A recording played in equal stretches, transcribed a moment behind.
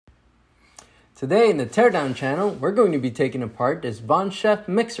Today in the Teardown channel, we're going to be taking apart this VonShef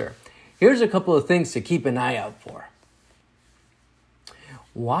mixer. Here's a couple of things to keep an eye out for.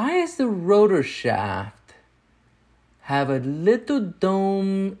 Why does the rotor shaft have a little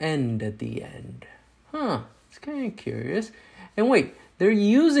dome end at the end? It's kind of curious. And wait, they're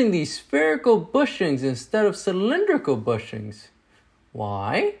using these spherical bushings instead of cylindrical bushings.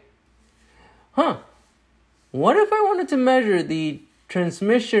 Why? What if I wanted to measure the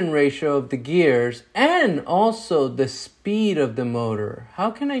transmission ratio of the gears and also the speed of the motor?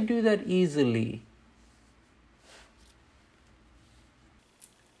 How can I do that easily?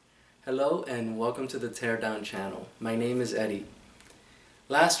 Hello and welcome to the Teardown channel. My name is Eddie.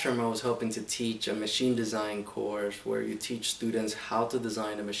 Last term I was hoping to teach a machine design course where you teach students how to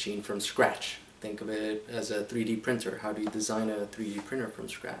design a machine from scratch. Think of it as a 3D printer. How do you design a 3D printer from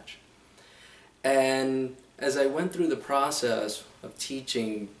scratch? And as I went through the process of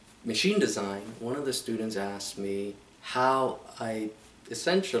teaching machine design, one of the students asked me how I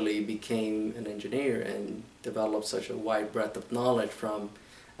essentially became an engineer and developed such a wide breadth of knowledge from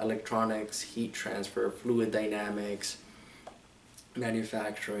electronics, heat transfer, fluid dynamics,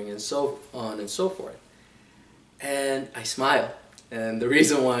 manufacturing, and so on and so forth. And I smiled. And the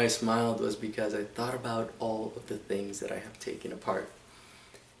reason why I smiled was because I thought about all of the things that I have taken apart.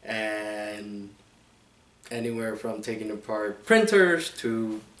 And anywhere from taking apart printers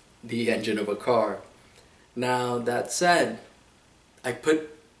to the engine of a car. Now that said, I put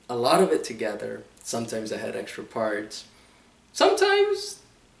a lot of it together. Sometimes I had extra parts. Sometimes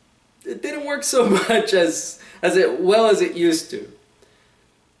it didn't work so much as well as it used to.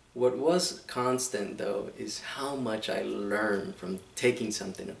 What was constant though is how much I learned from taking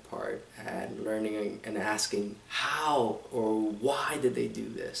something apart and learning and asking how or why did they do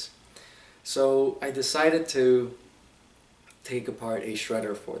this. So I decided to take apart a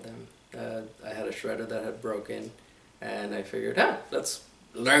shredder for them. I had a shredder that had broken and I figured, let's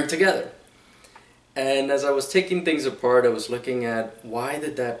learn together. And as I was taking things apart, I was looking at why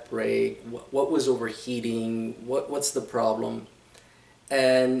did that break, what was overheating, what's the problem.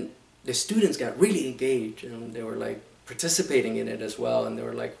 And the students got really engaged and they were like participating in it as well, and they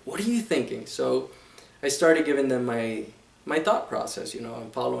were like, what are you thinking? So I started giving them my thought process.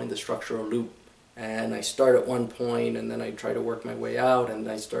 I'm following the structural loop, and I start at one point and then I try to work my way out,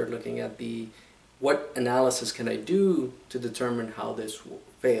 and I start looking at what analysis can I do to determine how this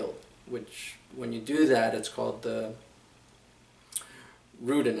failed, which when you do that it's called the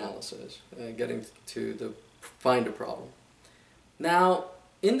root analysis, getting to find a problem. Now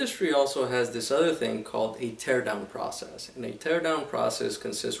industry also has this other thing called a teardown process, and a teardown process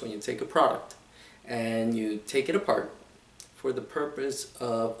consists when you take a product and you take it apart for the purpose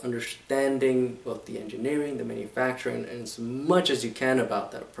of understanding both the engineering, the manufacturing, and as much as you can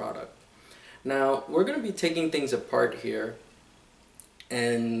about that product. Now, we're going to be taking things apart here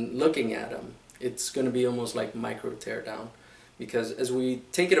and looking at them. It's going to be almost like micro teardown, because as we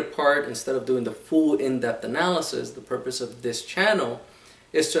take it apart, instead of doing the full in-depth analysis, the purpose of this channel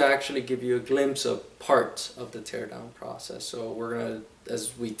is to actually give you a glimpse of parts of the teardown process. So we're going to,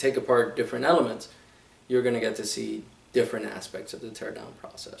 as we take apart different elements, you're going to get to see different aspects of the teardown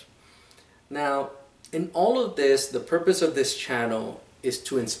process. Now, in all of this, the purpose of this channel is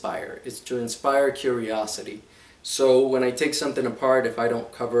to inspire. It's to inspire curiosity. So when I take something apart, if I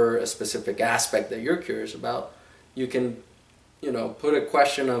don't cover a specific aspect that you're curious about, you can, put a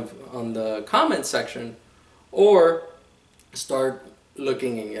question on the comment section, or start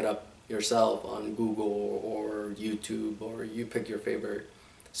looking it up yourself on Google or YouTube, or you pick your favorite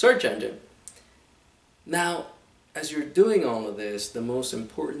search engine. Now, as you're doing all of this, the most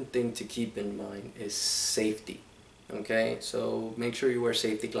important thing to keep in mind is safety. Okay, so make sure you wear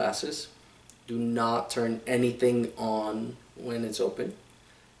safety glasses. Do not turn anything on when it's open.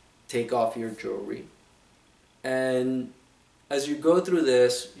 Take off your jewelry. And as you go through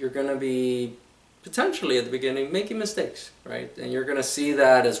this, you're going to be potentially at the beginning making mistakes, right? And you're going to see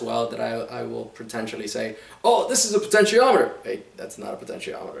that as well, that I will potentially say, oh, this is a potentiometer. Hey, that's not a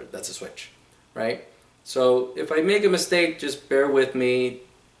potentiometer, that's a switch, right? So if I make a mistake, just bear with me.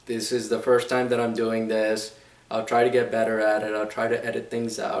 This is the first time that I'm doing this. I'll try to get better at it. I'll try to edit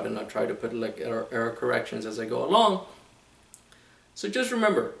things out, and I'll try to put like error corrections as I go along. So just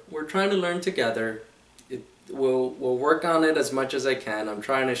remember, we're trying to learn together. We'll work on it as much as I can. I'm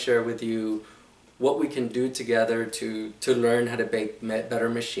trying to share with you what we can do together to learn how to make better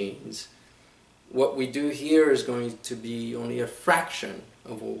machines. What we do here is going to be only a fraction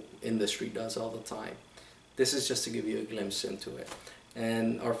of what industry does all the time. This is just to give you a glimpse into it.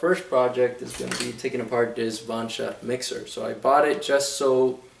 And our first project is going to be taking apart this VonShef mixer. So I bought it just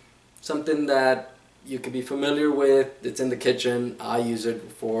so something that you could be familiar with. It's in the kitchen. I use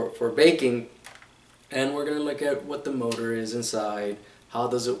it for baking. And we're going to look at what the motor is inside, how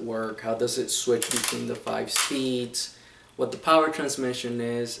does it work, how does it switch between the 5 speeds, what the power transmission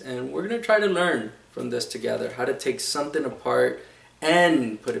is, and we're going to try to learn from this together how to take something apart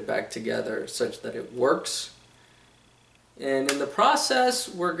and put it back together such that it works. And in the process,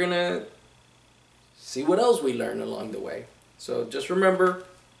 we're going to see what else we learn along the way. So just remember,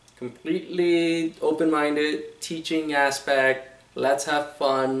 completely open-minded, teaching aspect. Let's have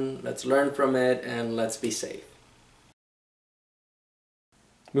fun, let's learn from it, and let's be safe.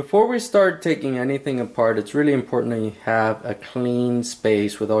 Before we start taking anything apart, it's really important that you have a clean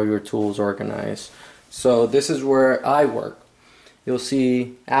space with all your tools organized. So this is where I work. You'll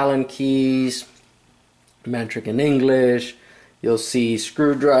see Allen keys, metric and English, you'll see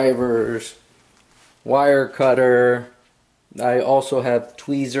screwdrivers, wire cutter. I also have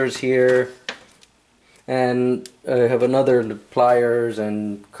tweezers here, and I have another pliers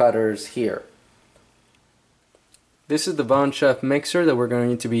and cutters here. This is the VonShef mixer that we're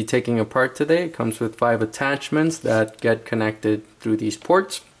going to be taking apart today. It comes with 5 attachments that get connected through these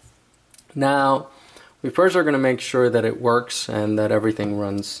ports. Now, we first are going to make sure that it works and that everything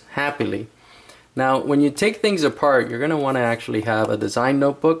runs happily. Now, when you take things apart, you're going to want to actually have a design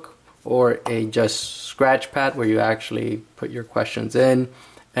notebook or a just scratch pad where you actually put your questions in,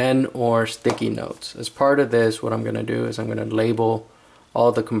 and or sticky notes. As part of this, what I'm going to do is I'm going to label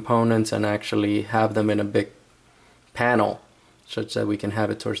all the components and actually have them in a big panel such that we can have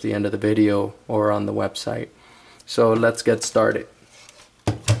it towards the end of the video or on the website. So let's get started.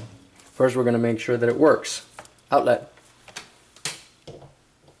 First, we're going to make sure that it works. Outlet.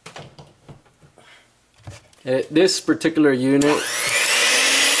 This particular unit,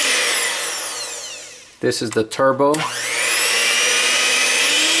 this is the turbo.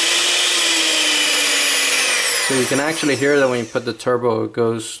 So you can actually hear that when you put the turbo, it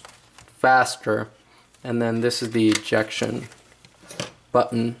goes faster. And then this is the ejection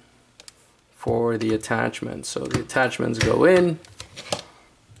button for the attachments. So the attachments go in.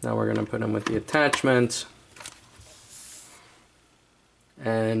 Now we're going to put them with the attachments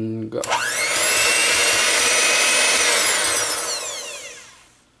and go.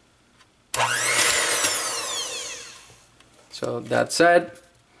 So that said,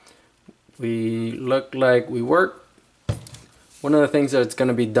 we look like we work. One of the things that's going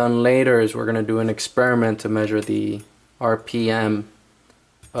to be done later is we're going to do an experiment to measure the RPM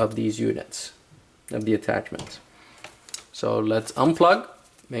of these units, of the attachments. So let's unplug,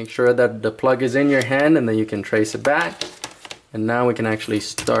 make sure that the plug is in your hand and then you can trace it back. And now we can actually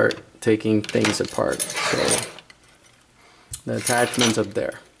start taking things apart. So the attachment's up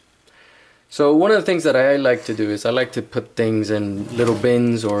there. So one of the things that I like to do is I like to put things in little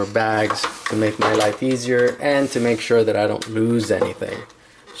bins or bags to make my life easier and to make sure that I don't lose anything.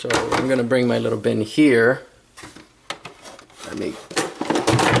 So I'm going to bring my little bin here. Let me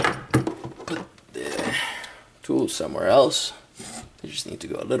put the tools somewhere else. I just need to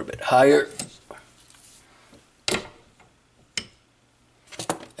go a little bit higher.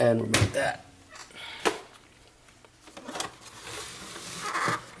 And remove that.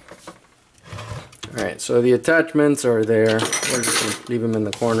 Alright, so the attachments are there. We're just going to leave them in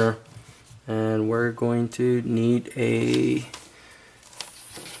the corner. And we're going to need a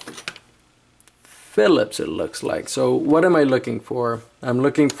Phillips, it looks like. So what am I looking for? I'm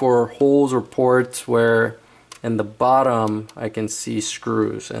looking for holes or ports where in the bottom I can see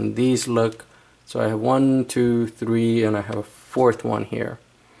screws. And these look, so I have 1, 2, 3, and I have a 4th one here.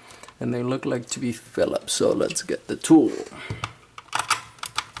 And they look like to be Phillips. So let's get the tool.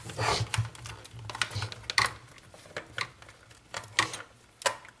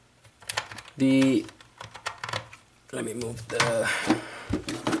 Let me move the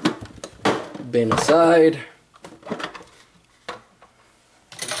bin aside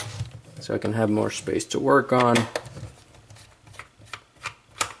so I can have more space to work on.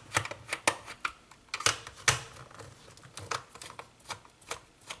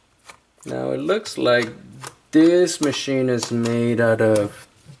 Now it looks like this machine is made out of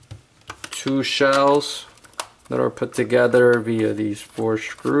 2 shells that are put together via these 4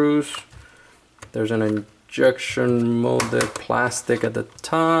 screws. There's an injection molded plastic at the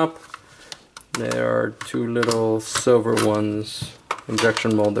top. There are 2 little silver ones,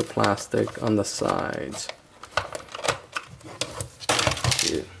 injection molded plastic on the sides.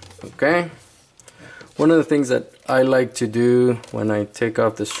 Okay. One of the things that I like to do when I take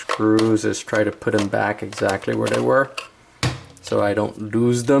off the screws is try to put them back exactly where they were so I don't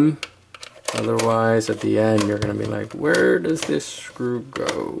lose them. Otherwise, at the end, you're going to be like, where does this screw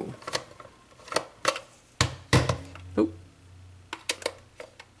go? Oop.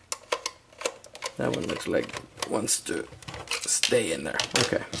 That one looks like it wants to stay in there.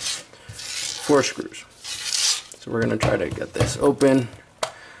 Okay. 4 screws. So we're going to try to get this open.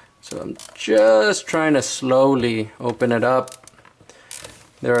 So I'm just trying to slowly open it up.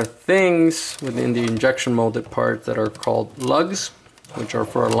 There are things within the injection molded part that are called lugs, which are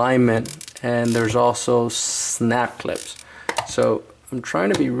for alignment, and there's also snap clips. So I'm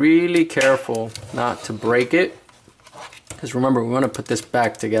trying to be really careful not to break it, because remember, we want to put this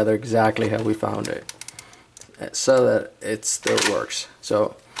back together exactly how we found it, so that it still works.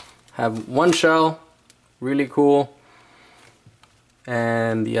 So have one shell, really cool,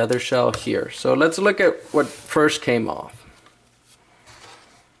 and the other shell here. So let's look at what first came off.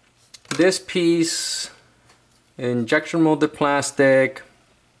 This piece, injection molded plastic,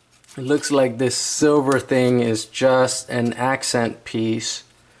 it looks like this silver thing is just an accent piece,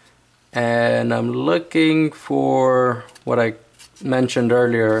 and I'm looking for what I mentioned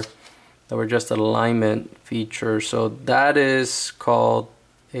earlier that were just alignment features. So that is called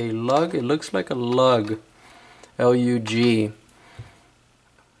a lug. It looks like a lug, L-U-G,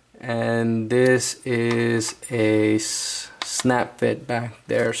 and this is a snap fit back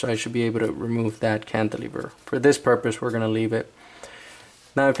there, so I should be able to remove that cantilever. For this purpose, we're going to leave it.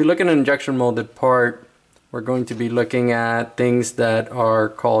 Now, if you look at an injection molded part, we're going to be looking at things that are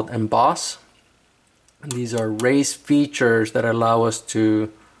called emboss. These are raised features that allow us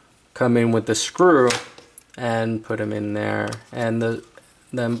to come in with the screw and put them in there. And the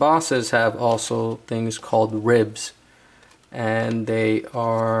embosses have also things called ribs, and they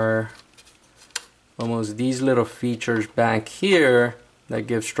are almost these little features back here that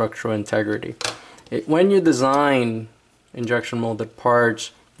give structural integrity. When you design injection molded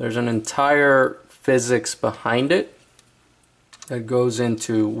parts, there's an entire physics behind it that goes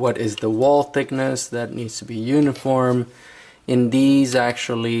into what is the wall thickness that needs to be uniform. In these,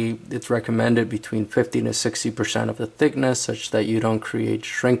 actually, it's recommended between 50 to 60% of the thickness, such that you don't create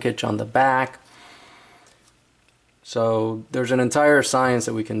shrinkage on the back. So there's an entire science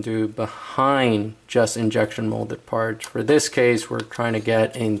that we can do behind just injection molded parts. For this case, we're trying to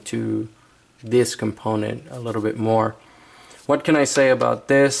get into this component a little bit more. What can I say about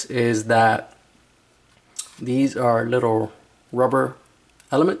this is that these are little rubber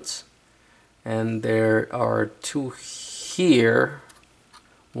elements, and there are 2 here,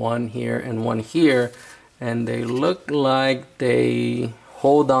 one here and one here, and they look like they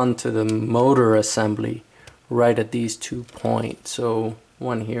hold on to the motor assembly right at these 2 points. So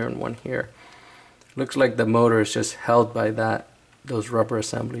one here and one here. Looks like the motor is just held by those rubber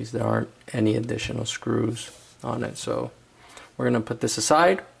assemblies. There aren't any additional screws on it. So we're going to put this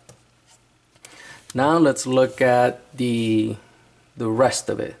aside. Now let's look at the rest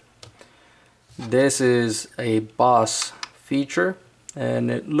of it. This is a boss feature,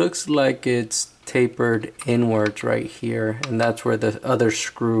 and it looks like it's tapered inwards right here, and that's where the other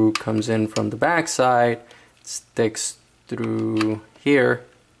screw comes in from the back side. Sticks through here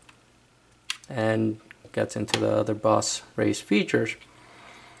and gets into the other boss raised features.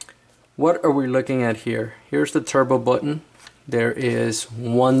 What are we looking at here? Here's the turbo button. There is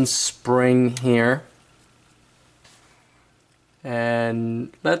one spring here,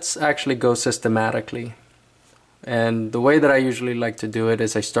 and let's actually go systematically. And the way that I usually like to do it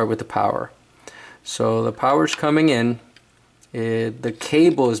is I start with the power. So the power's coming in. The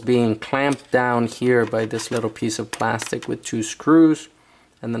cable is being clamped down here by this little piece of plastic with 2 screws,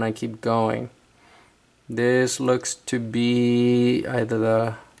 and then I keep going. This looks to be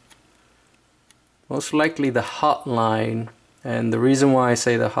either most likely the hot line, and the reason why I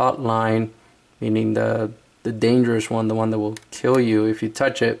say the hot line, meaning the dangerous one, the one that will kill you if you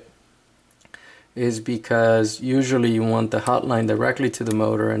touch it, is because usually you want the hot line directly to the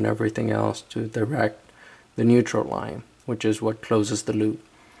motor and everything else to direct the neutral line, which is what closes the loop.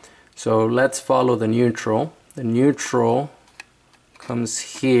 So let's follow the neutral. The neutral comes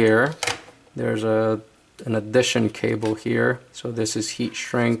here. There's an addition cable here. So this is heat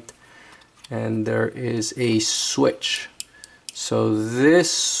shrinked, and there is a switch. So this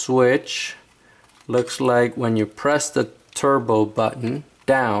switch looks like when you press the turbo button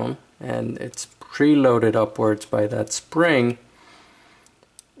down, and it's preloaded upwards by that spring,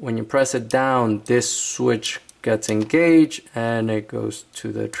 when you press it down, this switch gets engaged and it goes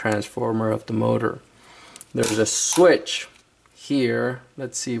to the transformer of the motor. There's a switch here,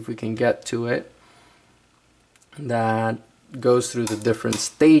 let's see if we can get to it, that goes through the different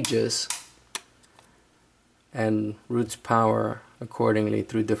stages and routes power accordingly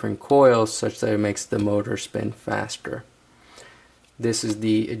through different coils such that it makes the motor spin faster. This is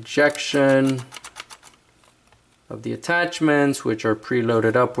the ejection of the attachments, which are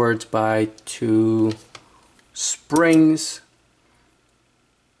preloaded upwards by 2 springs,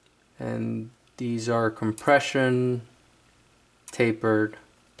 and these are compression tapered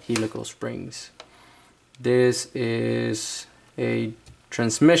helical springs. This is a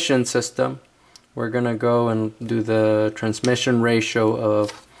transmission system. We're gonna go and do the transmission ratio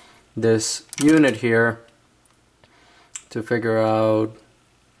of this unit here to figure out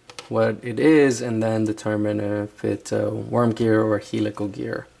what it is and then determine if it's a worm gear or a helical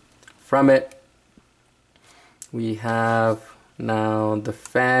gear. From it, we have now the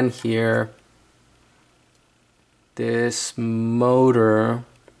fan here. This motor,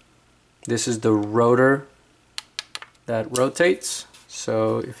 this is the rotor that rotates.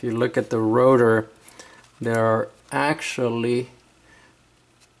 So if you look at the rotor, there's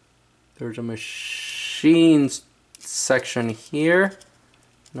a machine section here.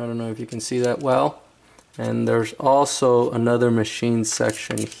 I don't know if you can see that well. And there's also another machine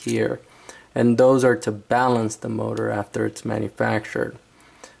section here. And those are to balance the motor after it's manufactured.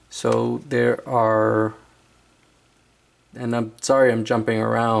 So there are, and I'm sorry I'm jumping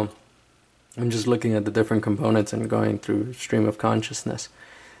around. I'm just looking at the different components and going through stream of consciousness.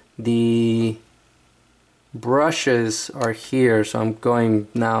 The brushes are here, so I'm going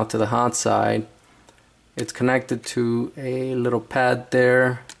now to the hot side. It's connected to a little pad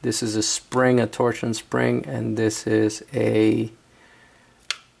there. This is a spring, a torsion spring, and this is a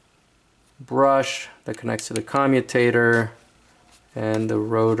brush that connects to the commutator, and the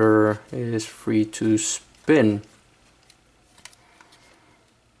rotor is free to spin.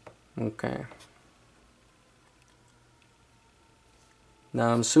 Okay. Now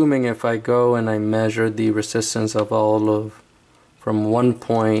I'm assuming if I go and I measure the resistance of from one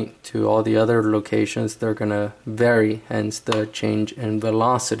point to all the other locations, they're gonna vary, hence the change in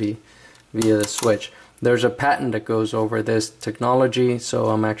velocity via the switch. There's a patent that goes over this technology, so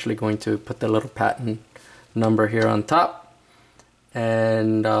I'm actually going to put the little patent number here on top,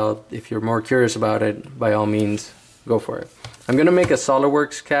 and if you're more curious about it, by all means go for it. I'm gonna make a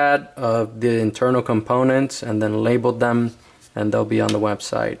SolidWorks CAD of the internal components and then label them, and they'll be on the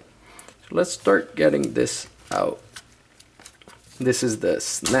website. So let's start getting this out. This is the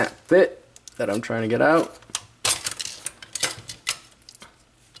snap fit that I'm trying to get out.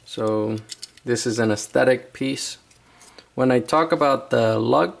 So this is an aesthetic piece. When I talk about the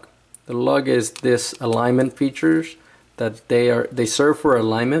lug is this alignment features that they serve for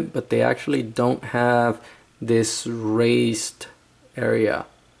alignment, but they actually don't have this raised area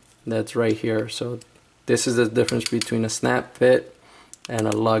that's right here. So this is the difference between a snap fit and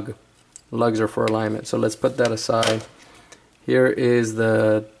a lug. Lugs are for alignment. So let's put that aside. Here is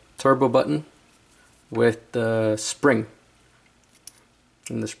the turbo button with the spring.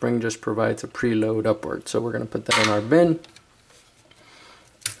 And the spring just provides a preload upward. So we're going to put that in our bin.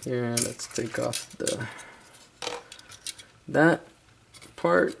 Here, let's take off that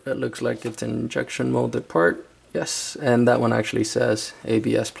part. That looks like it's an injection molded part. Yes, and that one actually says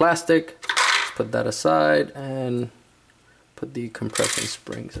ABS plastic. Let's put that aside and put the compression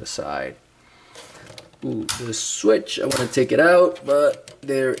springs aside. Ooh, the switch, I want to take it out, but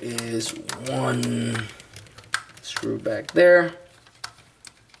there is one screw back there.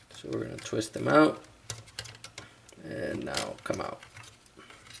 So we're going to twist them out, and now come out.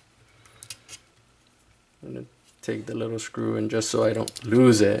 I'm going to take the little screw, and just so I don't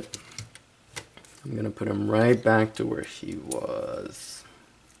lose it, I'm going to put him right back to where he was.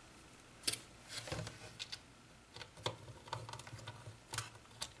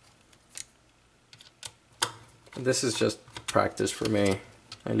 This is just practice for me.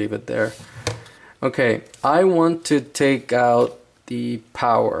 I leave it there. Okay, I want to take out the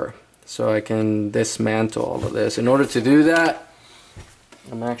power so I can dismantle all of this. In order to do that,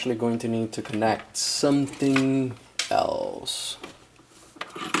 I'm actually going to need to connect something else.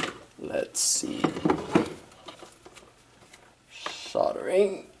 Let's see.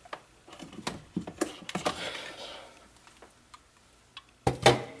 Soldering.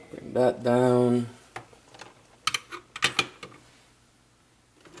 Bring that down.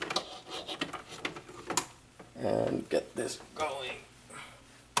 And get this going.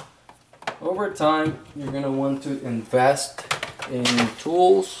 Over time, you're going to want to invest in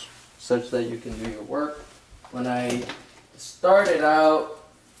tools such that you can do your work. When I started out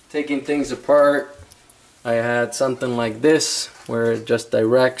taking things apart, I had something like this where it just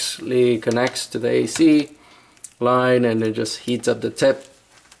directly connects to the AC line and it just heats up the tip.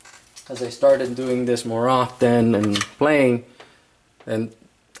 As I started doing this more often and playing, and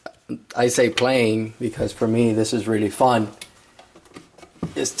I say playing because for me this is really fun,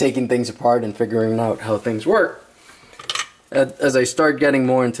 is taking things apart and figuring out how things work. As I start getting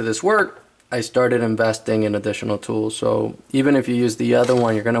more into this work, I started investing in additional tools. So even if you use the other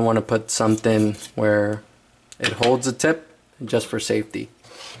one, you're going to want to put something where it holds a tip just for safety.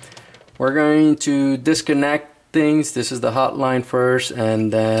 We're going to disconnect things. This is the hot line first,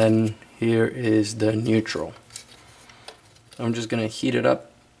 and then here is the neutral. I'm just going to heat it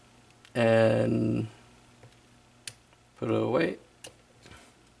up and put it away.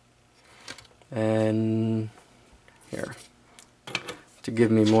 And here, to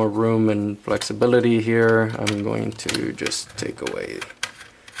give me more room and flexibility here, I'm going to just take away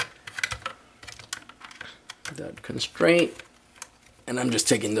that constraint, and I'm just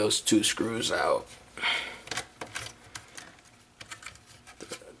taking those 2 screws out.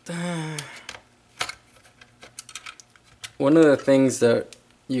 One of the things that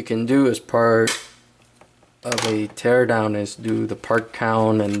you can do as part of a teardown is do the part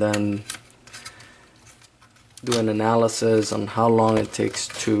count and then do an analysis on how long it takes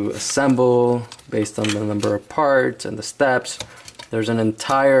to assemble based on the number of parts and the steps. There's an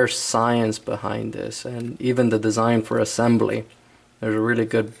entire science behind this, and even the design for assembly. There's a really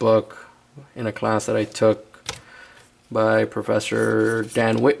good book in a class that I took by Professor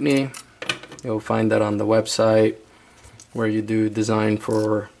Dan Whitney. You'll find that on the website, where you do design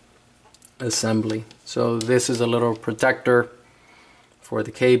for assembly. So this is a little protector for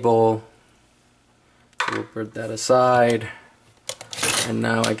the cable. We'll put that aside, and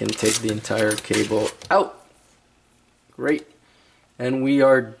now I can take the entire cable out. Great. And we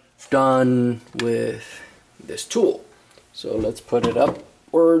are done with this tool. So let's put it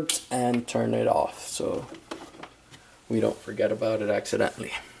upwards and turn it off so we don't forget about it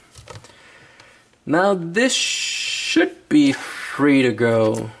accidentally. Now this should be free to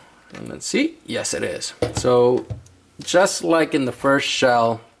go. And let's see. Yes, it is. So just like in the first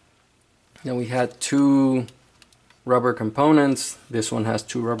shell, now we had 2 rubber components. This one has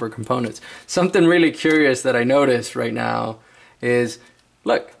 2 rubber components. Something really curious that I noticed right now is,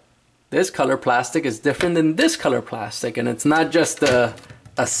 look, this color plastic is different than this color plastic, and it's not just a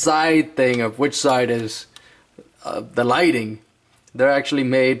side thing of which side is the lighting. They're actually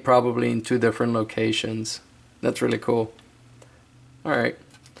made probably in 2 different locations. That's really cool. Alright,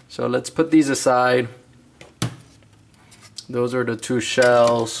 so let's put these aside. Those are the 2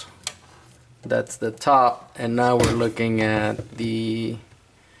 shells. That's the top, and now we're looking at the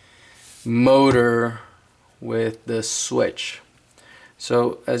motor with the switch.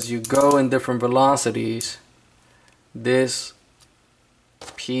 So as you go in different velocities, this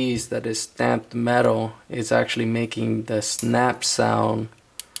piece that is stamped metal is actually making the snap sound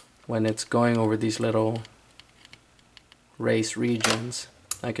when it's going over these little race regions.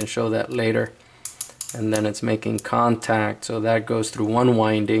 I can show that later. And then it's making contact, so that goes through one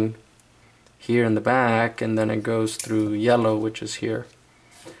winding here in the back, and then it goes through yellow, which is here.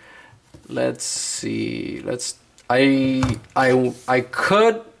 Let's see. I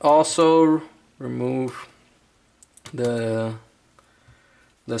could also remove the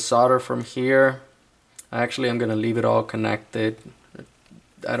solder from here. Actually, I'm gonna leave it all connected.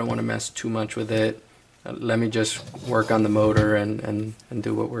 I don't want to mess too much with it. Let me just work on the motor and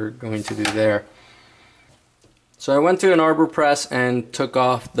do what we're going to do there. So I went to an arbor press and took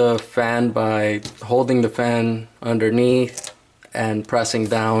off the fan by holding the fan underneath and pressing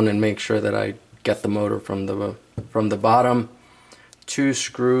down and make sure that I get the motor from the bottom. 2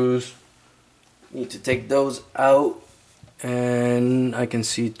 screws. Need to take those out, and I can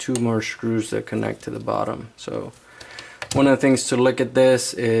see 2 more screws that connect to the bottom. So one of the things to look at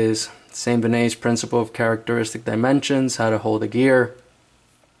this is Saint Benet's principle of characteristic dimensions, how to hold a gear.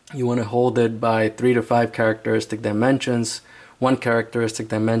 You want to hold it by 3 to 5 characteristic dimensions. 1 characteristic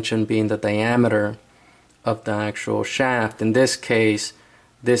dimension being the diameter of the actual shaft. In this case,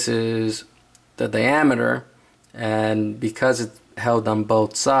 this is the diameter, and because it's held on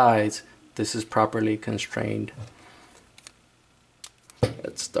both sides, this is properly constrained.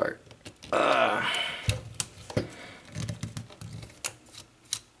 Let's start.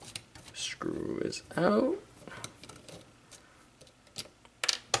 Screw is out.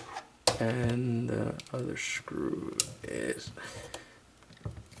 And the other screw is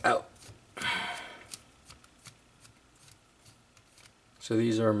out. So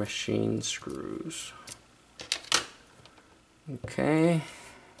these are machine screws. Okay,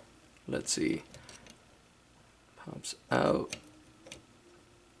 let's see. Pops out.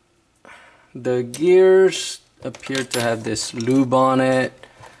 The gears appear to have this lube on it.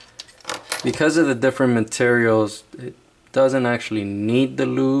 Because of the different materials, doesn't actually need the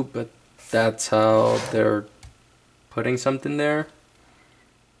lube, but that's how they're putting something there.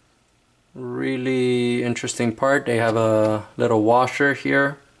 Really interesting part. They have a little washer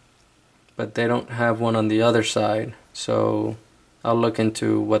here, but they don't have one on the other side. So I'll look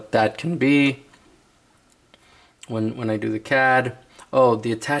into what that can be when I do the CAD. Oh,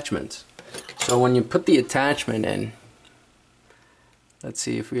 the attachments. So when you put the attachment in, let's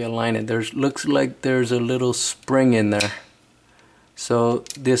see if we align it. Looks like there's a little spring in there. So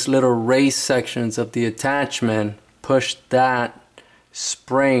this little raised sections of the attachment push that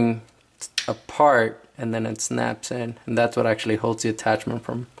spring apart, and then it snaps in, and that's what actually holds the attachment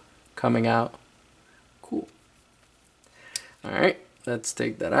from coming out. Cool. Alright, let's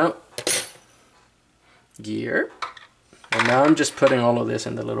take that out. Gear. And now I'm just putting all of this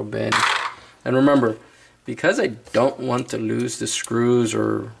in the little bin. And remember, because I don't want to lose the screws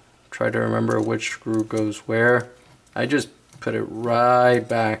or try to remember which screw goes where, I just put it right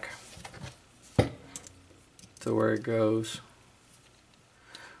back to where it goes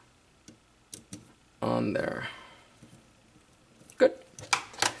on there. Good.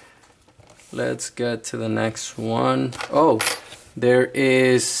 Let's get to the next one. Oh, there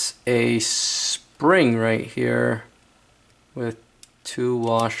is a spring right here with 2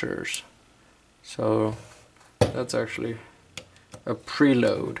 washers. So that's actually a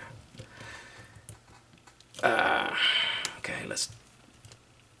preload. Okay, let's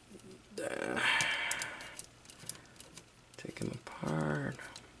take them apart.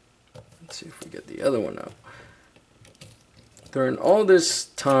 Let's see if we get the other one out. During all this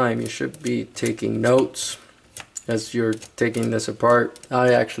time, you should be taking notes as you're taking this apart.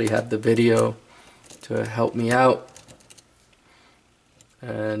 I actually have the video to help me out.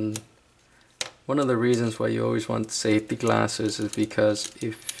 And one of the reasons why you always want safety glasses is because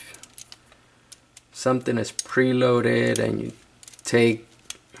if something is preloaded and you take,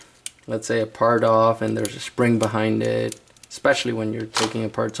 let's say, a part off and there's a spring behind it, especially when you're taking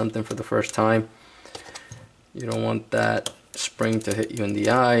apart something for the first time, you don't want that spring to hit you in the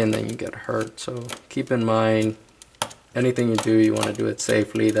eye and then you get hurt. So keep in mind, anything you do, you want to do it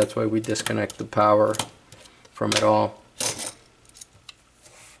safely. That's why we disconnect the power from it all.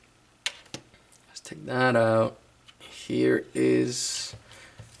 Take that out. Here is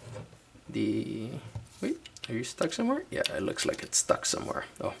the, wait, are you stuck somewhere? Yeah, it looks like it's stuck somewhere.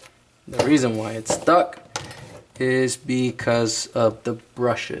 Oh, the reason why it's stuck is because of the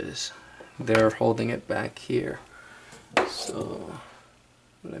brushes. They're holding it back here. So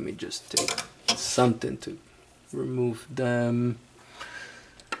let me just take something to remove them.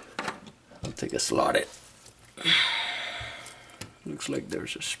 I'll take a slot. Looks like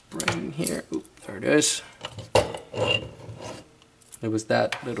there's a spring here. Oop, there it is. It was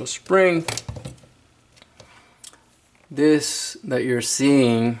that little spring. This that you're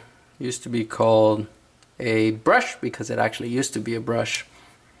seeing used to be called a brush because it actually used to be a brush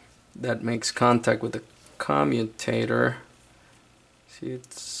that makes contact with the commutator. See,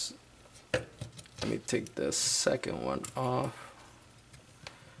 it's, let me take the second one off.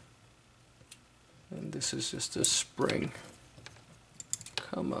 And this is just a spring.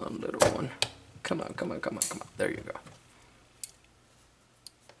 Come on, little one. Come on, come on, come on, come on. There you go.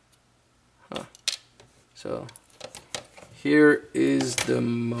 Huh. So here is the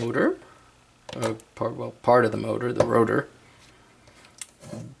motor. Part of the motor, the rotor.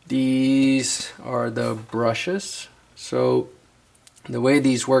 These are the brushes. So the way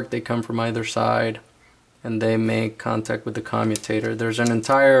these work, they come from either side and they make contact with the commutator. There's an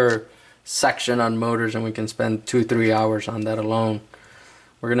entire section on motors and we can spend 2-3 hours on that alone.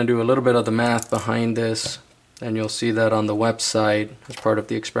 We're going to do a little bit of the math behind this, and you'll see that on the website as part of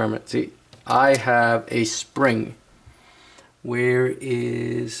the experiment. See, I have a spring. Where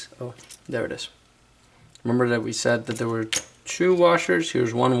is, oh, there it is. Remember that we said that there were 2 washers?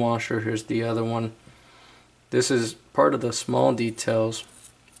 Here's one washer, here's the other one. This is part of the small details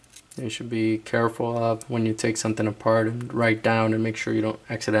you should be careful of when you take something apart, and write down and make sure you don't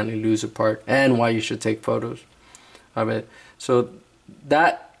accidentally lose a part, and why you should take photos of it. So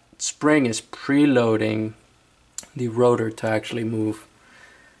that spring is preloading the rotor to actually move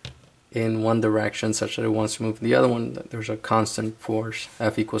in one direction such that it wants to move the other one. There's a constant force,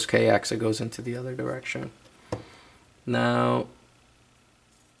 F equals kx, it goes into the other direction. Now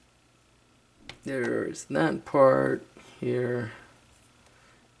there's that part here.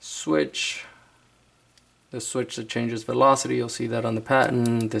 Switch, the switch that changes velocity, you'll see that on the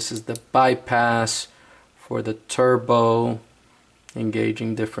patent. This is the bypass for the turbo,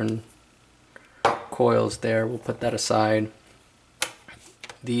 engaging different coils there. We'll put that aside.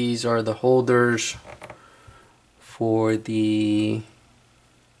 These are the holders for the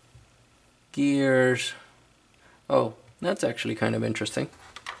gears. Oh, that's actually kind of interesting.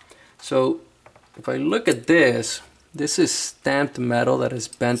 So if I look at this, this is stamped metal that is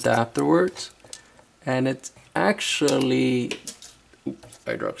bent afterwards, and it's actually, oops,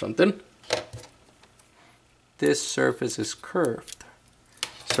 I dropped something. This surface is curved.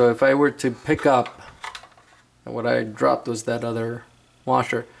 So if I were to pick up, and what I dropped was that other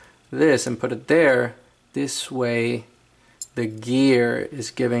washer, this, and put it there, this way the gear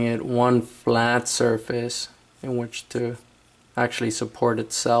is giving it one flat surface in which to actually support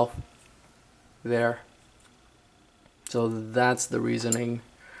itself there. So that's the reasoning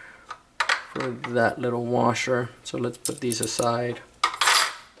for that little washer. So let's put these aside.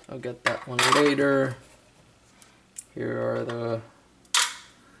 I'll get that one later. Here are the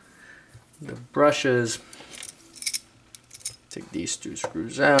brushes. Take these two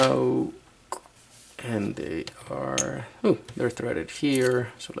screws out, and they are, oh, they're threaded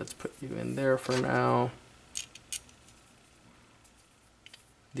here. So let's put you in there for now.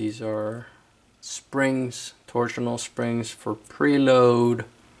 These are springs, torsional springs for preload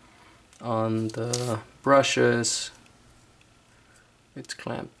on the brushes. It's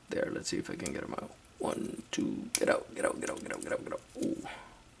clamped there. Let's see if I can get them out. 1, 2, get out, get out, get out, get out, get out, get out. Ooh.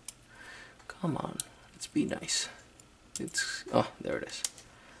 Come on, let's be nice. It's, oh, there it is.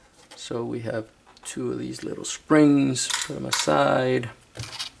 So we have 2 of these little springs, put them aside.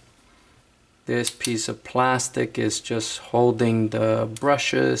 This piece of plastic is just holding the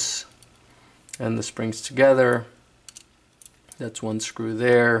brushes and the springs together. That's 1 screw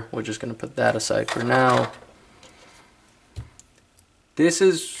there. We're just going to put that aside for now. This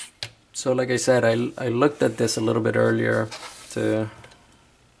is, so like I said, I looked at this a little bit earlier to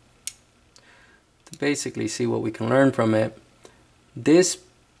basically see what we can learn from it. This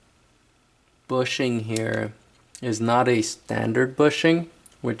bushing here is not a standard bushing,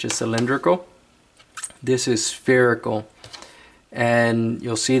 which is cylindrical. This is spherical, and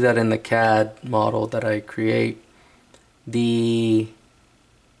you'll see that in the CAD model that I create. The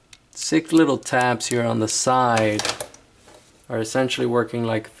 6 little tabs here on the side are essentially working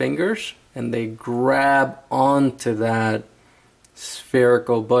like fingers, and they grab onto that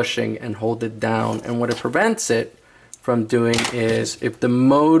spherical bushing and hold it down. And what it prevents it from doing is, if the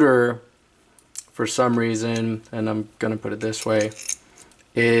motor for some reason, and I'm gonna put it this way,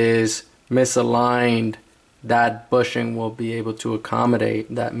 is misaligned, that bushing will be able to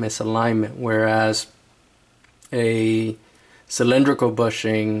accommodate that misalignment, whereas a cylindrical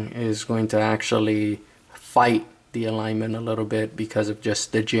bushing is going to actually fight the alignment a little bit because of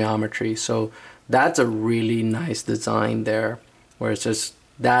just the geometry. So that's a really nice design there, where it's just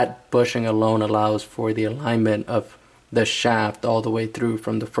that bushing alone allows for the alignment of the shaft all the way through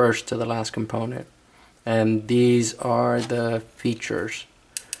from the first to the last component. And these are the features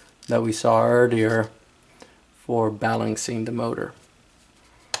that we saw earlier for balancing the motor.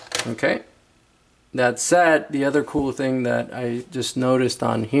 Okay, that said, the other cool thing that I just noticed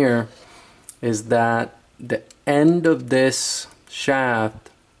on here is that the end of this shaft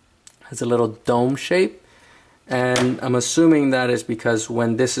has a little dome shape, and I'm assuming that is because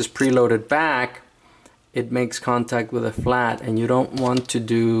when this is preloaded back, it makes contact with a flat, and you don't want to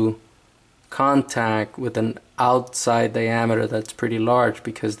do contact with an outside diameter that's pretty large,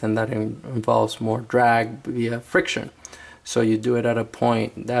 because then that involves more drag via friction. So you do it at a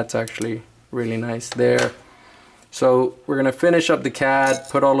point. That's actually really nice there. So we're gonna finish up the CAD,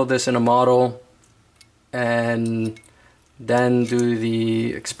 put all of this in a model, and then do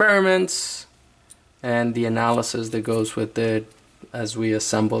the experiments and the analysis that goes with it as we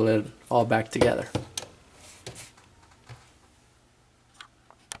assemble it all back together.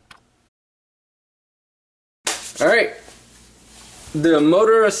 Alright, the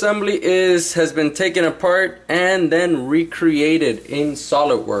motor assembly has been taken apart and then recreated in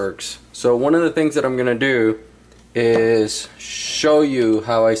SolidWorks. So one of the things that I'm going to do is show you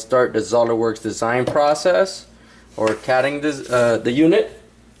how I start the SolidWorks design process, or CADing the unit,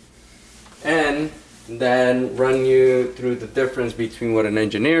 and then run you through the difference between what an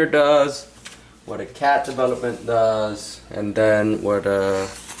engineer does, what a CAD development does, and then what a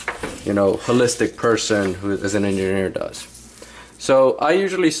holistic person who is an engineer does. So I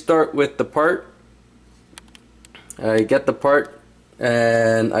usually start with the part. I get the part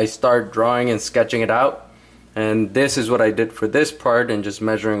and I start drawing and sketching it out, and this is what I did for this part, and just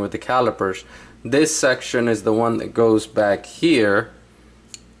measuring with the calipers. This section is the one that goes back here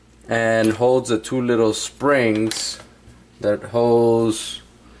and holds the 2 little springs that holds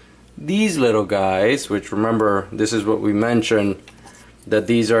these little guys, which, remember, this is what we mentioned, that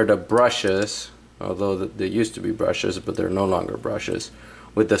these are the brushes, although they used to be brushes, but they're no longer brushes,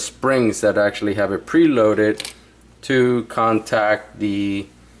 with the springs that actually have it preloaded to contact the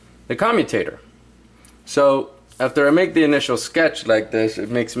commutator. So after I make the initial sketch like this, it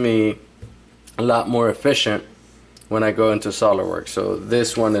makes me a lot more efficient when I go into SolidWorks. So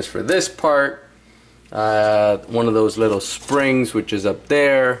this one is for this part, one of those little springs which is up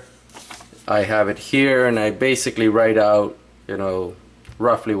there. I have it here, and I basically write out, you know,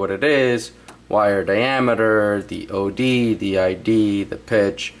 roughly what it is, wire diameter, the OD, the ID, the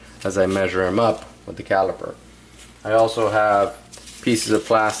pitch, as I measure them up with the caliper. I also have pieces of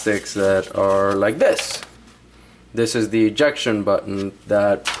plastics that are like this. This is the ejection button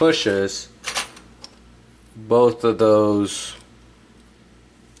that pushes both of those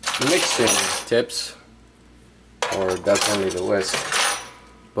mixing tips, or that's only the whisk,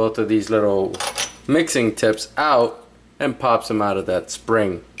 both of these little mixing tips out and pops them out of that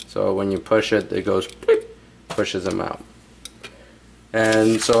spring. So when you push it, it goes bleep, pushes them out.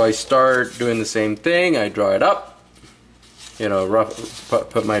 And so I start doing the same thing. I draw it up, you know,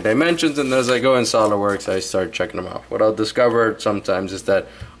 put my dimensions, and as I go in SolidWorks, I start checking them off. What I'll discover sometimes is that,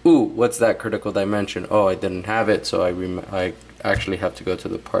 ooh, what's that critical dimension? Oh, I didn't have it, so I actually have to go to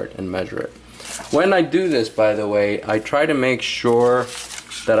the part and measure it. When I do this, by the way, I try to make sure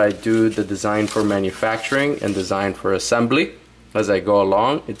that I do the design for manufacturing and design for assembly as I go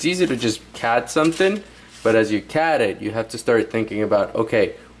along. It's easy to just CAD something, but as you CAD it, you have to start thinking about,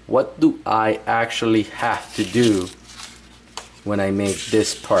 okay, what do I actually have to do when I make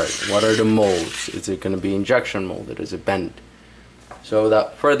this part? What are the molds? Is it going to be injection molded? Is it bent? So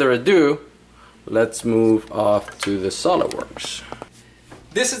without further ado, let's move off to the SolidWorks.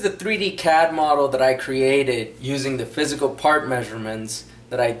 This is the 3D CAD model that I created using the physical part measurements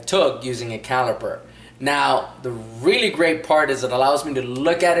that I took using a caliper. Now, the really great part is it allows me to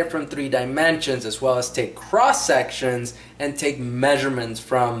look at it from 3 dimensions, as well as take cross sections and take measurements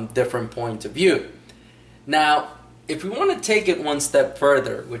from different points of view. Now, if we want to take it one step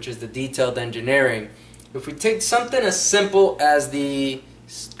further, which is the detailed engineering, if we take something as simple as the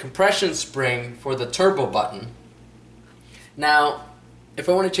compression spring for the turbo button. Now, if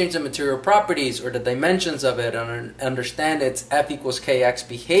I want to change the material properties or the dimensions of it and understand its F equals KX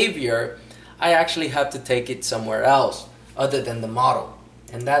behavior, I actually have to take it somewhere else other than the model.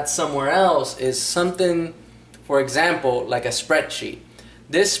 And that somewhere else is something, for example, like a spreadsheet.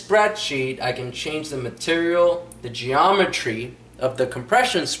 This spreadsheet, I can change the material, the geometry of the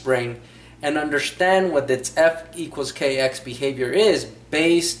compression spring, and understand what its F equals KX behavior is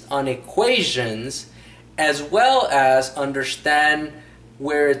based on equations, as well as understand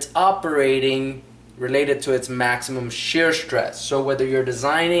where it's operating related to its maximum shear stress. So whether you're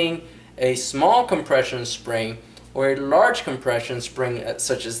designing a small compression spring or a large compression spring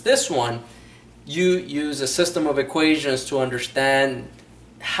such as this one, you use a system of equations to understand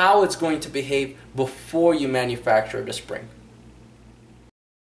how it's going to behave before you manufacture the spring.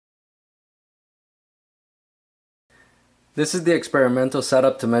 This is the experimental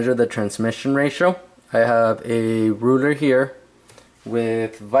setup to measure the transmission ratio. I have a ruler here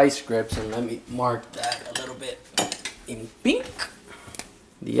with vice grips, and let me mark that a little bit in pink,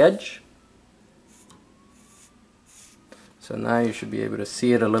 the edge. So now you should be able to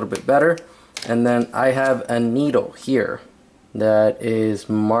see it a little bit better. And then I have a needle here that is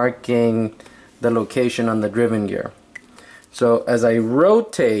marking the location on the driven gear. So as I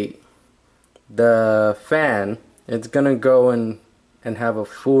rotate the fan, it's gonna go and have a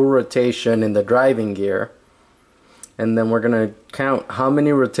full rotation in the driving gear, and then we're gonna count how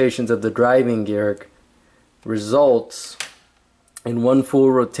many rotations of the driving gear results in one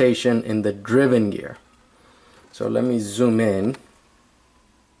full rotation in the driven gear. So let me zoom in,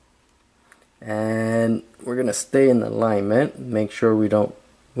 and we're gonna stay in alignment, make sure we don't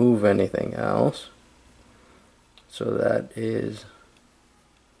move anything else. So that is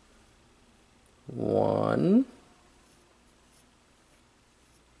 1,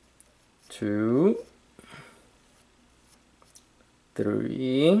 2,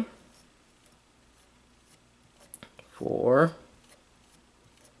 3, 4,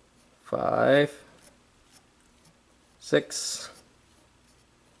 5, 6,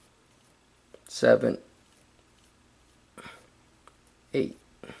 7, 8,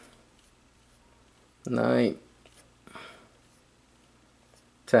 9,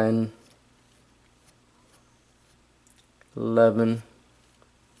 10, 11,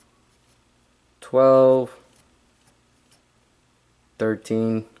 12,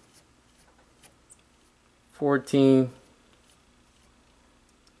 13, 14,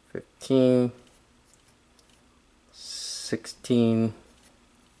 15, 16,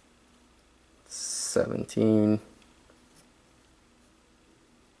 17,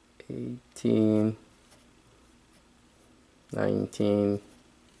 18, 19,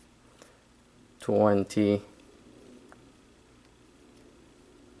 20,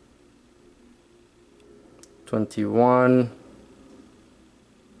 21,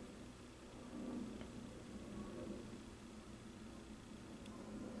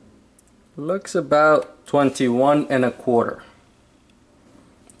 looks about 21 and a quarter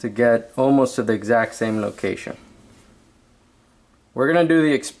to get almost to the exact same location. We're gonna do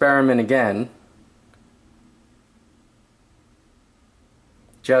the experiment again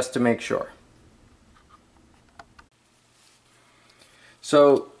just to make sure.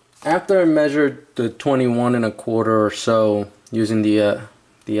 So after I measured the 21 and a quarter or so using the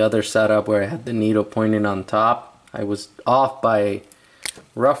other setup where I had the needle pointing on top, I was off by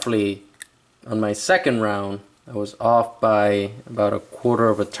roughly, on my second round, I was off by about a quarter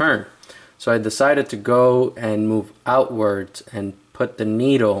of a turn. So I decided to go and move outwards and put the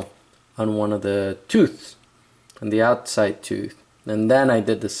needle on one of the tooths, on the outside tooth. And then I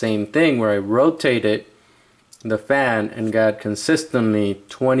did the same thing where I rotated the fan and got consistently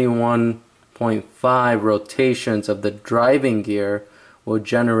 21.5 rotations of the driving gear will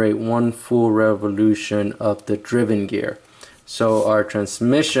generate one full revolution of the driven gear. So our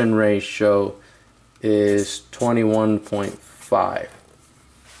transmission ratio is 21.5.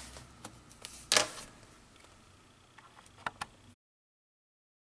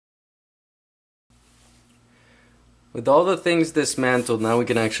 With all the things dismantled, now we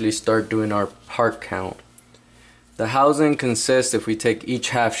can actually start doing our part count. The housing consists, if we take each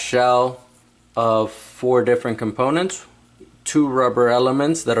half shell, of 4 different components, 2 rubber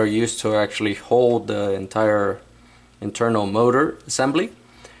elements that are used to actually hold the entire internal motor assembly,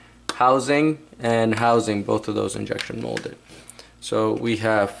 housing, and housing, both of those injection molded. So we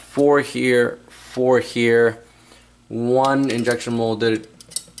have 4 here, 4 here, 1 injection molded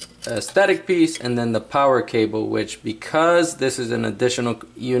static piece, and then the power cable, which, because this is an additional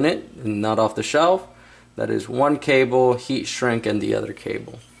unit and not off the shelf, that is 1 cable, heat shrink, and the other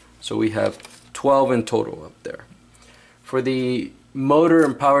cable. So we have 12 in total up there. For the motor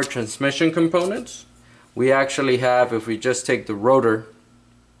and power transmission components, we actually have, if we just take the rotor,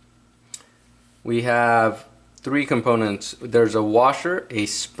 we have 3 components. There's a washer, a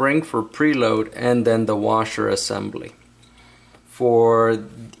spring for preload, and then the washer assembly. For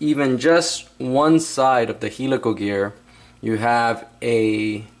even just one side of the helical gear, you have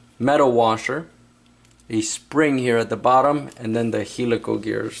a metal washer, a spring here at the bottom, and then the helical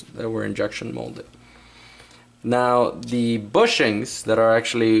gears that were injection molded. Now the bushings that are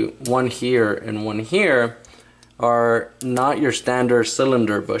actually one here and one here are not your standard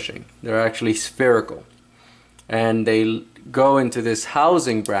cylinder bushing. They're actually spherical, and they go into this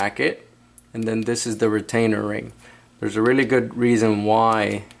housing bracket, and then this is the retainer ring. There's a really good reason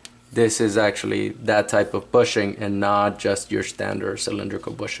why this is actually that type of bushing and not just your standard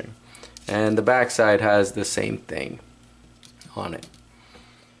cylindrical bushing. And the backside has the same thing on it.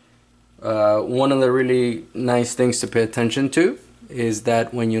 One of the really nice things to pay attention to is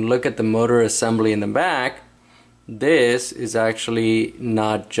that when you look at the motor assembly in the back, this is actually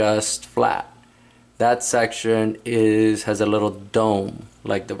not just flat. That section has a little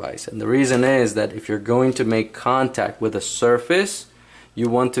dome-like device. And the reason is that if you're going to make contact with a surface, you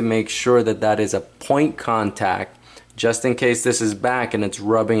want to make sure that that is a point contact, just in case this is back and it's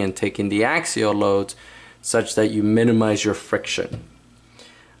rubbing and taking the axial loads, such that you minimize your friction.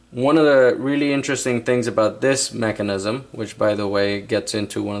 One of the really interesting things about this mechanism, which by the way gets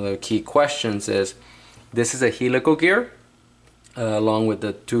into one of the key questions, is this is a helical gear, along with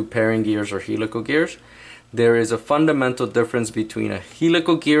the 2 pairing gears or helical gears. There is a fundamental difference between a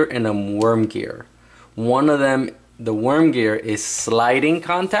helical gear and a worm gear. One of them, the worm gear, is sliding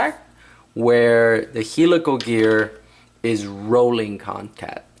contact, where the helical gear is rolling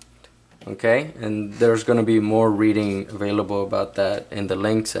contact. Okay, and there's going to be more reading available about that in the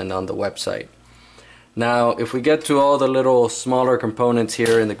links and on the website. Now if we get to all the little smaller components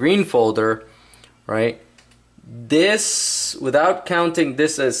here in the green folder, right, this, without counting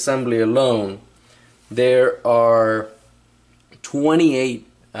this assembly alone, there are 28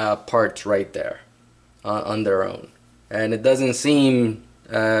 parts right there on their own, and it doesn't seem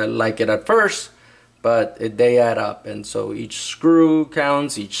like it at first, but they add up, and so each screw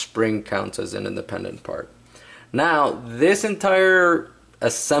counts, each spring counts as an independent part. Now this entire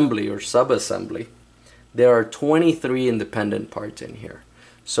assembly or sub-assembly, there are 23 independent parts in here.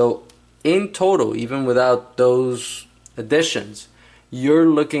 So in total, even without those additions, you're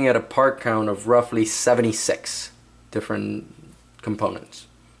looking at a part count of roughly 76 different components,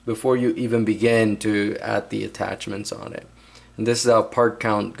 before you even begin to add the attachments on it. And this is how part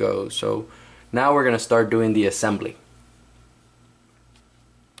count goes. So now we're going to start doing the assembly.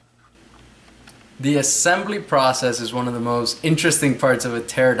 The assembly process is one of the most interesting parts of a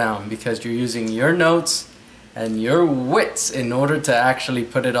teardown because you're using your notes and your wits in order to actually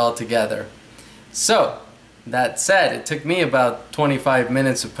put it all together. So, that said, it took me about 25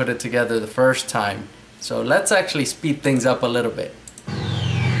 minutes to put it together the first time. So let's actually speed things up a little bit.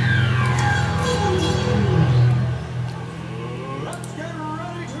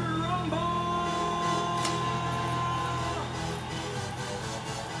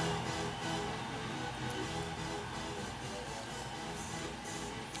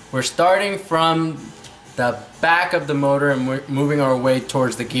 We're starting from the back of the motor and we're moving our way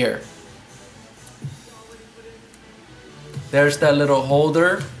towards the gear. There's that little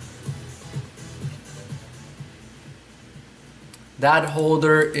holder. That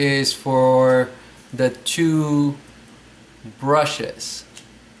holder is for the two brushes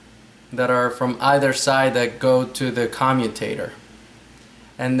that are from either side that go to the commutator.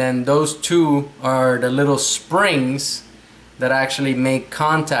 And then those two are the little springs that actually make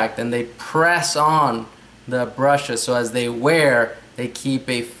contact and they press on the brushes, so as they wear they keep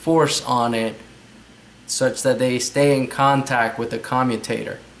a force on it such that they stay in contact with the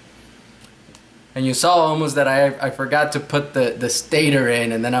commutator. And you saw almost that I forgot to put the stator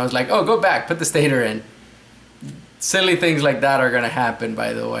in, and then I was like, oh, go back, put the stator in. Silly things like that are gonna happen,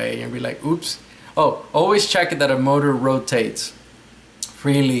 by the way. You'll be like, oops. Oh, always check that a motor rotates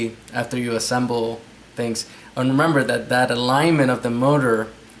freely after you assemble things. And remember that alignment of the motor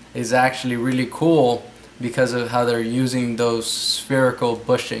is actually really cool because of how they're using those spherical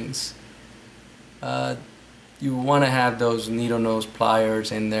bushings. You want to have those needle nose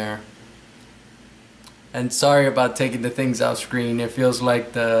pliers in there. And sorry about taking the things off screen. It feels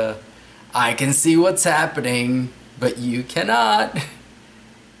like I can see what's happening, but you cannot.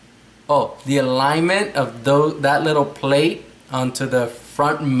 Oh, the alignment of that little plate onto the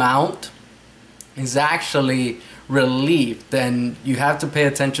front mount is actually relieved, and you have to pay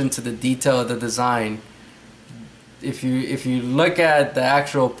attention to the detail of the design. If you look at the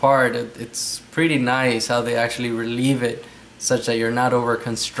actual part, it's pretty nice how they actually relieve it such that you're not over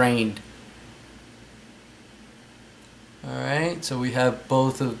constrained. Alright, so we have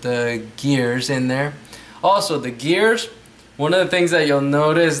both of the gears in there. Also, the gears, one of the things that you'll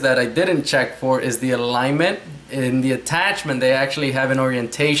notice that I didn't check for is the alignment. In the attachment, they actually have an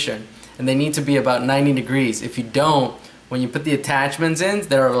orientation, and they need to be about 90 degrees. If you don't, when you put the attachments in,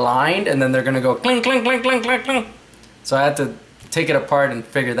 they're aligned and then they're gonna go clink, clink, clink, clink, clink, clink. So I had to take it apart and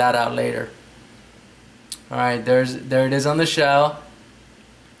figure that out later. Alright, there it is on the shell.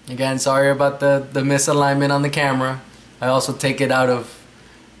 Again, sorry about the misalignment on the camera. I also take it out of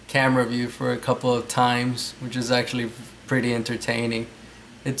camera view for a couple of times, which is actually pretty entertaining.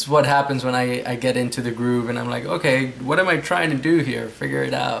 It's what happens when I get into the groove and I'm like, okay, what am I trying to do here? Figure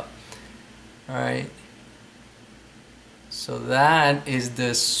it out. Alright, so that is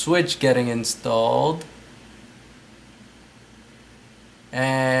the switch getting installed,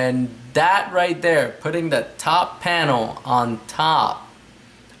 and that right there, putting the top panel on top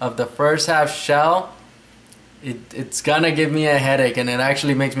of the first half shell, it's gonna give me a headache, and it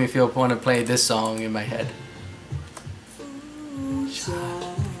actually makes me want to play this song in my head.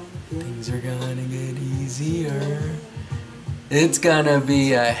 Things are gonna get easier. It's gonna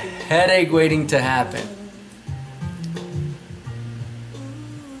be a headache waiting to happen.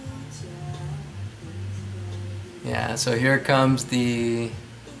 Yeah, so here comes the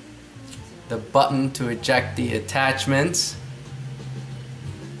button to eject the attachments.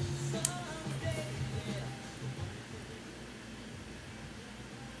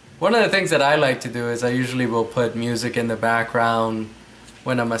 One of the things that I like to do is I usually will put music in the background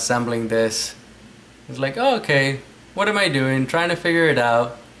when I'm assembling this. It's like, oh, okay, what am I doing? Trying to figure it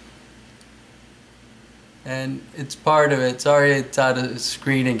out. And it's part of it. Sorry, it's out of the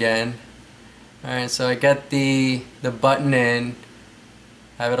screen again. Alright, so I get the button in,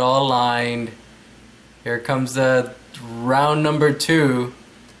 have it all aligned. Here comes the round number 2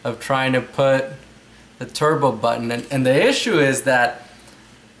 of trying to put the turbo button. And the issue is that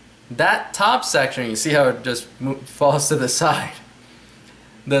top section, you see how it just falls to the side.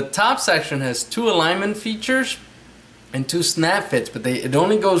 The top section has 2 alignment features and 2 snap fits, but it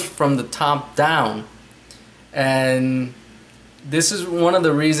only goes from the top down. And this is one of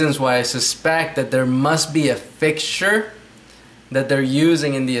the reasons why I suspect that there must be a fixture that they're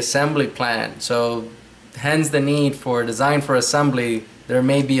using in the assembly plan. So hence the need for design for assembly, there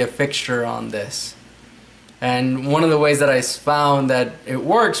may be a fixture on this. And one of the ways that I found that it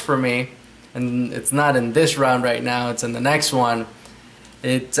works for me, and it's not in this round right now, it's in the next one,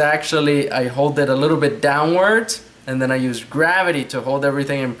 it's actually, I hold it a little bit downwards and then I use gravity to hold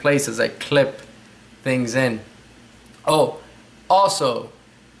everything in place as I clip things in. Oh, also,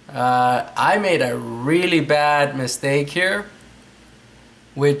 I made a really bad mistake here,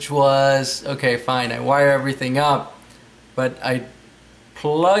 which was, okay, fine, I wire everything up, but I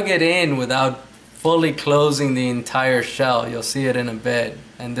plug it in without fully closing the entire shell. You'll see it in a bit.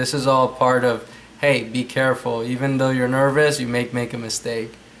 And this is all part of, hey, be careful. Even though you're nervous, you make a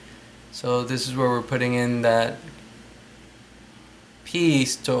mistake. So this is where we're putting in that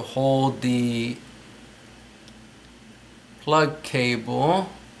piece to hold the plug cable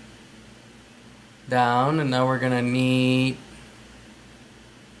down, and now we're gonna need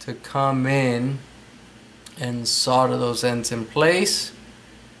to come in and solder those ends in place.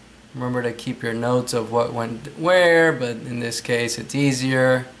 Remember to keep your notes of what went where, but in this case it's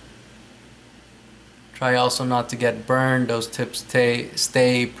easier. Try also not to get burned. Those tips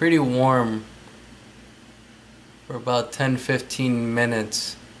stay pretty warm for about 10-15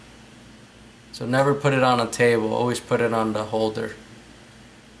 minutes. So never put it on a table, always put it on the holder.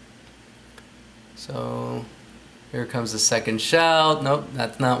 So here comes the second shell. Nope,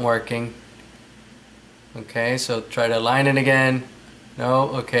 that's not working. Okay, so try to align it again. No,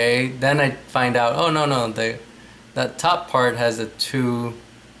 okay, then I find out, oh no, that top part has the two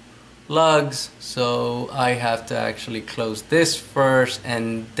lugs, so I have to actually close this first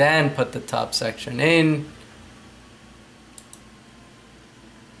and then put the top section in.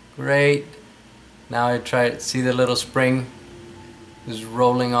 Great. Now I try to see the little spring is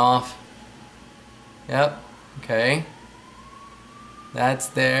rolling off. Yep, okay. That's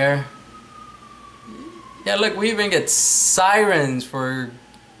there. Yeah, look, we even get sirens for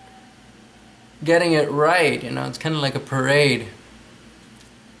getting it right. You know, it's kind of like a parade.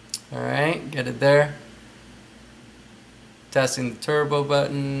 Alright, get it there. Testing the turbo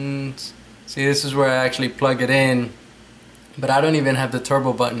buttons. See, this is where I actually plug it in. But I don't even have the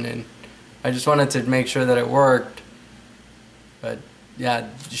turbo button in. I just wanted to make sure that it worked. But yeah,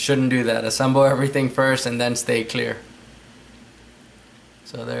 you shouldn't do that. Assemble everything first and then stay clear.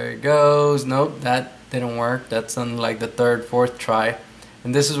 So there it goes. Nope, that didn't work. That's on like the third, fourth try.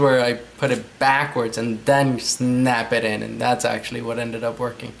 And this is where I put it backwards and then snap it in, and that's actually what ended up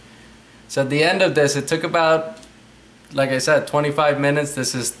working. So at the end of this, it took about, like I said, 25 minutes.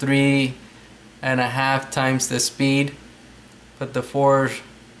 This is 3.5 times the speed. Put the 4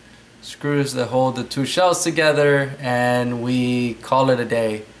 screws that hold the 2 shells together, and we call it a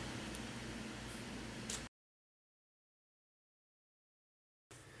day.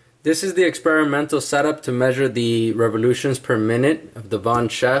 This is the experimental setup to measure the revolutions per minute of the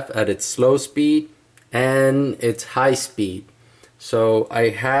VonShef at its slow speed and its high speed. So I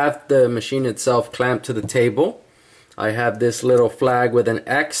have the machine itself clamped to the table. I have this little flag with an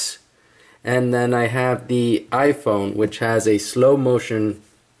X, and then I have the iPhone, which has a slow motion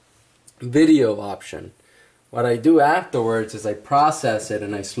video option. What I do afterwards is I process it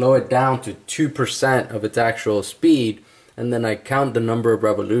and I slow it down to 2% of its actual speed, and then I count the number of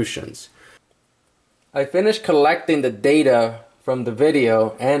revolutions. I finished collecting the data from the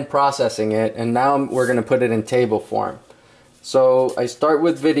video and processing it, and now we're going to put it in table form. So I start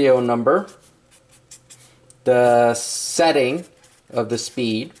with video number, the setting of the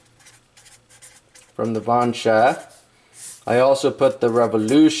speed from the VonShef. I also put the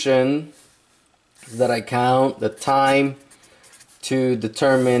revolution that I count, the time to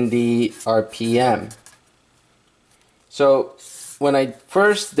determine the RPM. So when I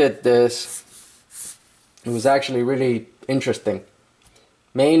first did this, it was actually really interesting.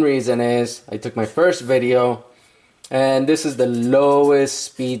 Main reason is I took my first video, and this is the lowest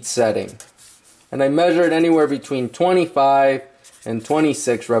speed setting, and I measured anywhere between 25 and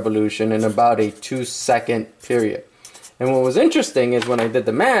 26 revolution in about a 2-second period. And what was interesting is when I did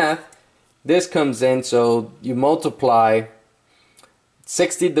the math, this comes in, so you multiply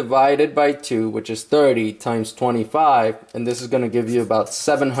 60 divided by 2, which is 30, times 25, and this is going to give you about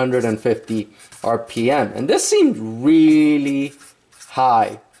 750 RPM. And this seemed really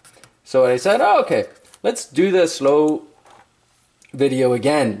high. So I said, oh, okay, let's do the slow video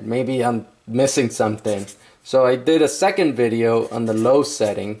again. Maybe I'm missing something. So I did a second video on the low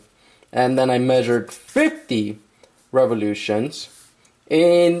setting, and then I measured 50 revolutions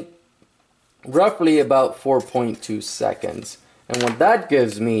in roughly about 4.2 seconds. And what that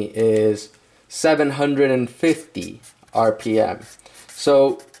gives me is 750 RPM.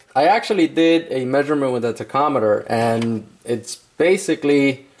 So I actually did a measurement with a tachometer, and it's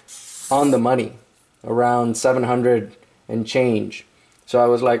basically on the money. around 700 and change. So I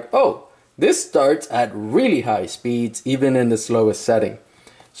was like, oh, this starts at really high speeds, even in the slowest setting.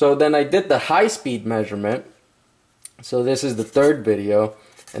 So then I did the high speed measurement. So this is the third video,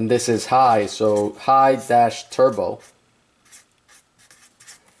 and this is high, so high dash turbo.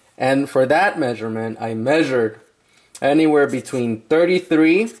 And for that measurement, I measured anywhere between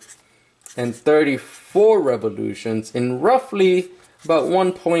 33 and 34 revolutions in roughly about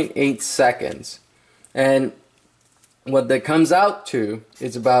 1.8 seconds. And what that comes out to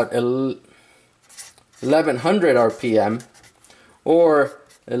is about 1100 RPM or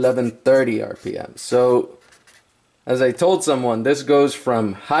 1130 RPM. So as I told someone, this goes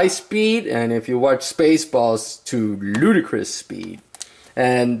from high speed, and if you watch Spaceballs, to ludicrous speed.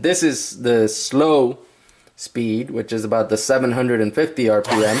 And this is the slow speed, which is about the 750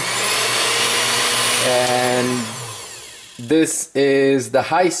 RPM. And this is the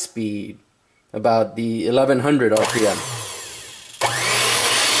high speed, about the 1100 RPM.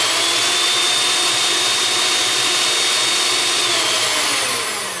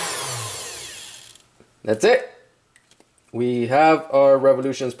 That's it. We have our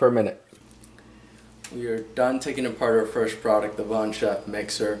revolutions per minute. We are done taking apart our first product, the VonShef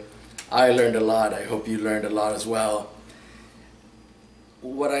mixer. I learned a lot. I hope you learned a lot as well.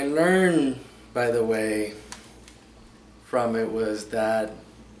 What I learned, by the way, from it was that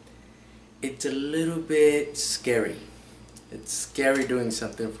it's a little bit scary. It's scary doing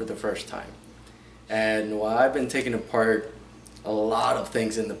something for the first time. And while I've been taking apart a lot of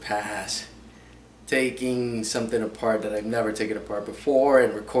things in the past, taking something apart that I've never taken apart before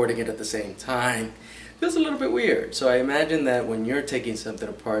and recording it at the same time feels a little bit weird. So I imagine that when you're taking something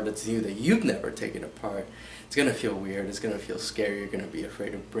apart that's new, that you've never taken apart, it's gonna feel weird, it's gonna feel scary, you're gonna be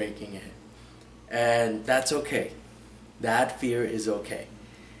afraid of breaking it. And that's okay. That fear is okay.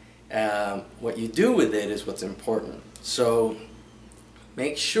 What you do with it is what's important. So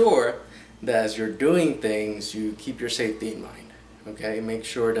make sure that as you're doing things, you keep your safety in mind. Okay? Make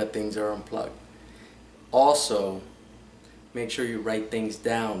sure that things are unplugged. Also, make sure you write things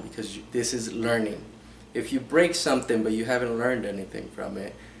down, because this is learning. If you break something but you haven't learned anything from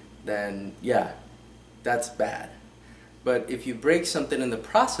it, then yeah, that's bad. But if you break something in the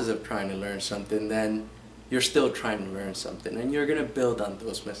process of trying to learn something, then you're still trying to learn something, and you're going to build on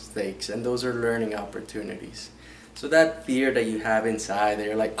those mistakes, and those are learning opportunities. So that fear that you have inside, that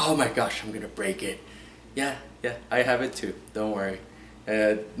you're like, oh my gosh, I'm going to break it. Yeah, I have it too, don't worry.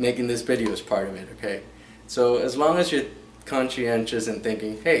 Making this video is part of it, okay? So as long as you're conscientious and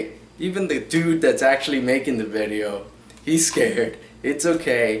thinking, hey, even the dude that's actually making the video, he's scared, it's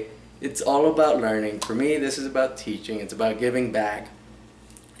okay. It's all about learning. For me, this is about teaching. It's about giving back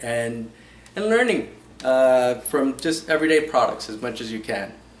and learning from just everyday products as much as you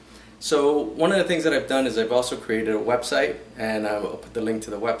can. So one of the things that I've done is I've also created a website, and I will put the link to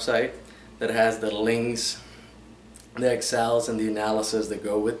the website that has the links, the Excels, and the analysis that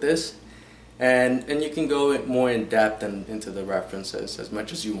go with this. And you can go more in depth and into the references as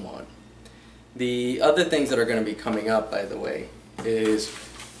much as you want. The other things that are going to be coming up, by the way, is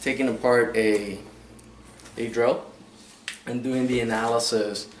taking apart a drill and doing the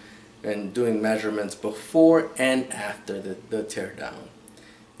analysis and doing measurements before and after the teardown.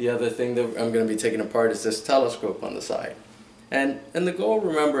 The other thing that I'm going to be taking apart is this telescope on the side. And the goal,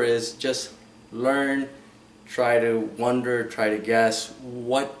 remember, is just learn, try to wonder, try to guess,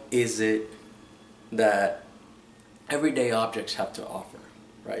 what is it that everyday objects have to offer,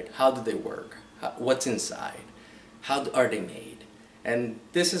 right? How do they work? What's inside? How are they made? And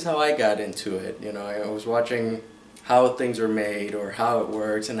this is how I got into it. You know, I was watching how things are made or how it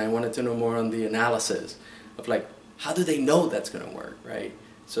works, and I wanted to know more on the analysis of, like, how do they know that's going to work, right?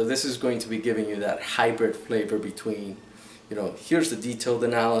 So this is going to be giving you that hybrid flavor between, you know, here's the detailed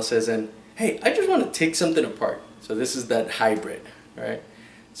analysis, and hey, I just want to take something apart. So this is that hybrid, right?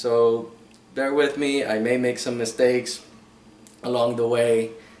 So bear with me, I may make some mistakes along the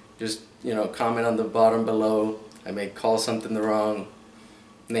way. Just, you know, comment on the bottom below. I may call something the wrong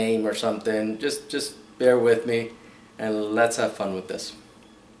name or something. Just bear with me, and let's have fun with this.